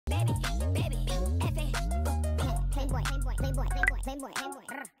What's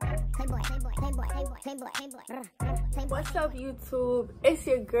up, YouTube? It's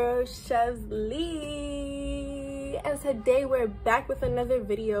your girl Lee, and today we're back with another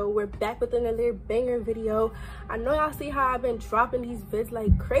video. We're back with another banger video. I know y'all see how I've been dropping these vids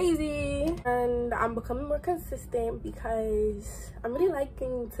like crazy, and I'm becoming more consistent because I'm really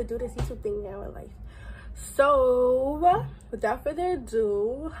liking to do this YouTube thing now in life. So without further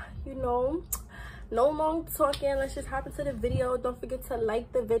ado, you know, no long talking, let's just hop into the video. Don't forget to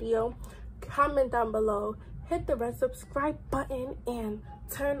like the video, comment down below, hit the red subscribe button, and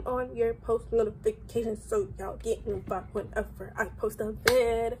turn on your post notifications so y'all get notified whenever I post a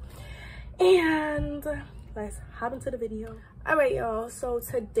vid. And let's hop into the video. All right, y'all, so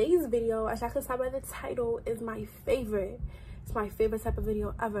today's video, as y'all can tell by the title, is my favorite. It's my favorite type of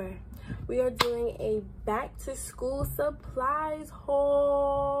video ever. We are doing a back to school supplies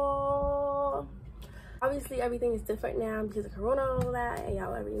haul. Obviously everything is different now because of corona and all that, and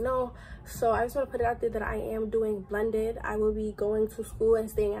y'all already know. So I just want to put it out there that I am doing blended. I will be going to school and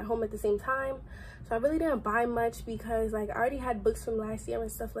staying at home at the same time. So I really didn't buy much because like I already had books from last year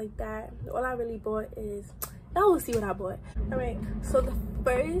and stuff like that. All I really bought is, y'all will see what I bought. All right, so the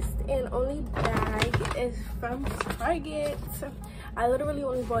first and only bag is from Target. I literally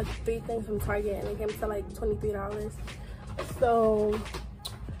only bought 3 things from Target and it came to like $23. So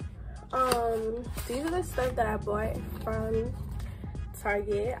these are the stuff that I bought from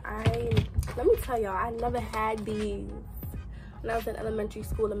Target. Let me tell y'all, I never had these when I was in elementary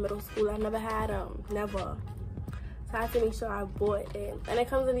school and middle school. I never had them, never. So I have to make sure I bought it. And it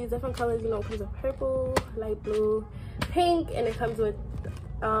comes in these different colors, you know. It comes with purple, light blue, pink, and it comes with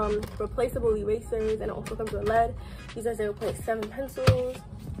replaceable erasers, and it also comes with lead. These are 0.7 pencils.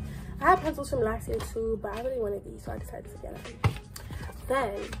 I had pencils from last year too, but I really wanted these, so I decided to get them.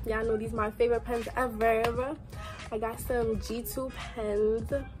 Then y'all know these are my favorite pens ever. I got some G2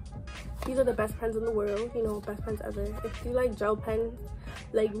 pens. These are the best pens in the world, you know, best pens ever. If you like gel pens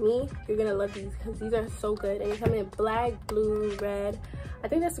like me, you're gonna love these because these are so good. And they come in black, blue, red. I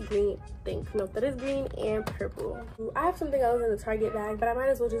think that's green. No, that is green and purple. I have something else in the Target bag, but I might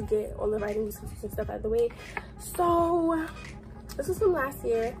as well just get all the writing utensils and stuff out of the way. So this was from last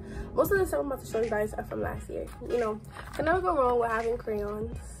year. Most of the stuff I'm about to show you guys are from last year. You know, can never go wrong with having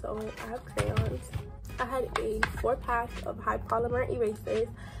crayons. So I have crayons. I had a 4-pack of high polymer erasers,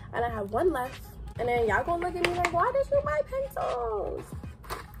 and I have 1 left. And then y'all gonna look at me like, why did you buy pencils?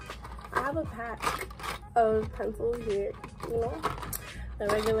 I have a pack of pencils here, you know, the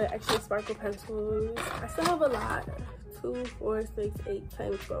regular extra sparkle pencils. I still have a lot. 2, 4, 6, 8,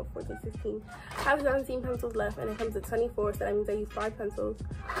 10, 12, 14, 16. I have 17 pencils left, and it comes to 24, so that means I use 5 pencils.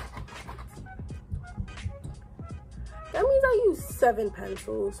 That means I use 7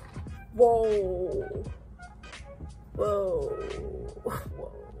 pencils. Whoa. Whoa.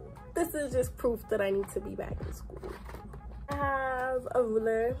 Whoa. This is just proof that I need to be back in school. I have a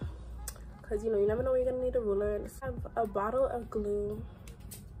ruler, because, you know, you never know when you're going to need a ruler. I have a bottle of glue.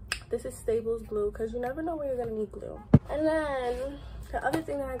 This is Staples glue, because you never know when you're going to need glue. And then the other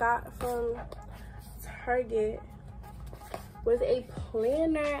thing that I got from Target was a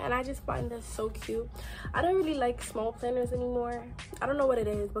planner, and I just find this so cute. I don't really like small planners anymore. I don't know what it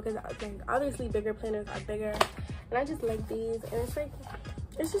is, because like obviously bigger planners are bigger, and I just like these, and it's like,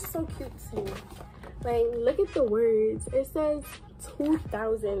 it's just so cute to me. Like, look at the words. It says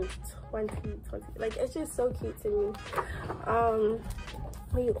 2020. Like, it's just so cute to me.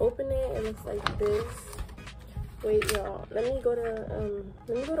 When you open it, it looks like this. Wait, y'all, let me go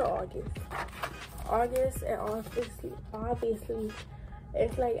to August. August, and obviously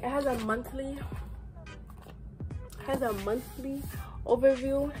it's like it has a monthly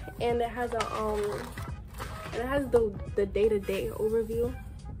overview, and it has a the day-to-day overview,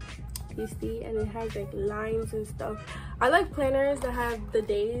 you see, and it has like lines and stuff. I like planners that have the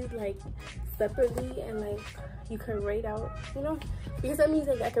days like separately, and like you can write out, you know, because that means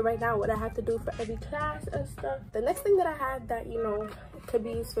like I can write down what I have to do for every class and stuff. The next thing that I have that, you know, could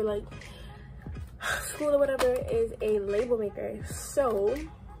be used for like school or whatever is a label maker. So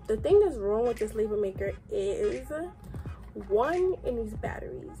the thing that's wrong with this label maker is, 1, it needs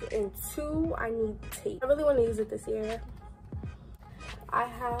batteries, and 2, I need tape. I really want to use it this year. I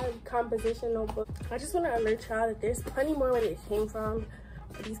have composition notebooks. I just want to alert y'all that there's plenty more where these came from,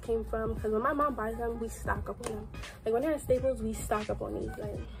 because when my mom buys them, we stock up on them. Like when they're at Staples, we stock up on these,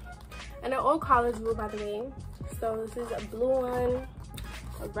 like, and they're all college blue, by the way. So this is a blue one,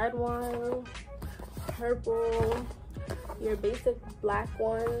 a red one, purple, your basic black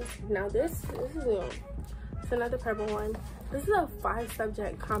ones. Now this is new. It's another purple one. This is a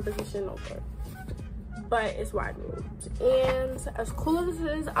 5-subject composition notebook. but it's wide ruled. And as cool as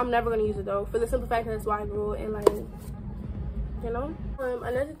this is, I'm never gonna use it though, for the simple fact that it's wide ruled. And like, you know,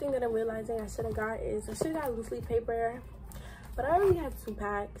 another thing that I'm realizing I should have got is I should have got loose leaf paper, but I already have 2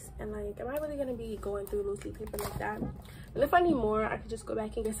 packs, and like, am I really gonna be going through loose leaf paper like that? And if I need more, I could just go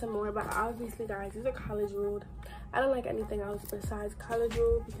back and get some more. But obviously, guys, these are college ruled. I don't like anything else besides college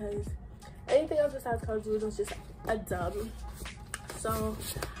ruled, because anything else besides college ruled is just a dub. So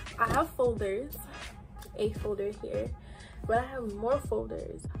I have folders, a folder here, but I have more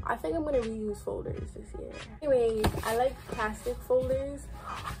folders. I think I'm gonna reuse folders this year. Anyways, I like plastic folders.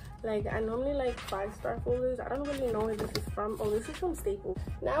 Like, I normally like 5-star folders. I don't really know where this is from. Oh, this is from Staples.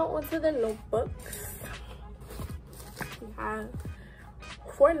 Now onto the notebooks. We have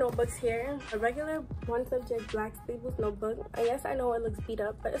 4 notebooks here. A regular 1-subject black Staples notebook. I guess I know it looks beat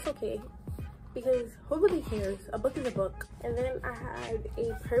up, but it's okay, because who really cares? A book is a book. And then I have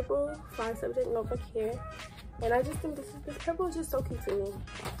a purple 5-subject notebook here, and I just think this purple is just so cute to me.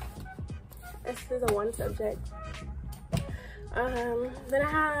 This is a 1-subject. Then I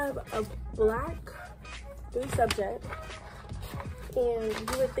have a black 3-subject, and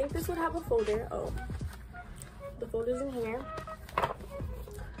you would think this would have a folder. Oh, the folder's in here.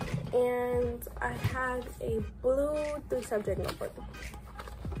 And I have a blue 3-subject notebook.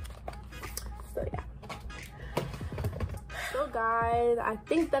 So yeah. So guys, I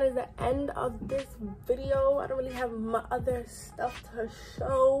think that is the end of this video. I don't really have my other stuff to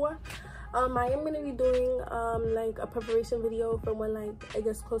show. I am gonna be doing like a preparation video for when like it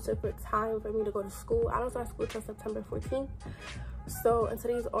gets closer for time for me to go to school. I don't start school till September 14th. So, and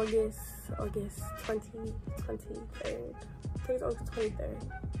today's August 23rd. Today's August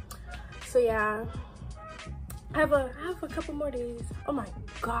 23rd. So yeah, I have a couple more days. Oh my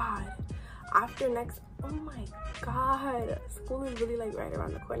god. After next, oh my god, school is really like right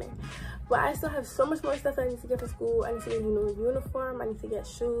around the corner. But I still have so much more stuff that I need to get for school. I need to get a new uniform, I need to get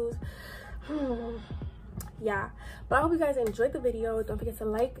shoes. Yeah, but I hope you guys enjoyed the video. Don't forget to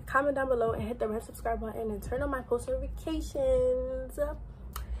like, comment down below, and hit the red subscribe button, and turn on my post notifications.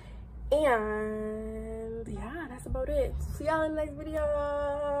 And yeah, that's about it. See y'all in the next video.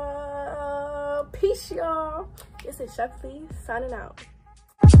 Peace, y'all. This is Chef Lee signing out.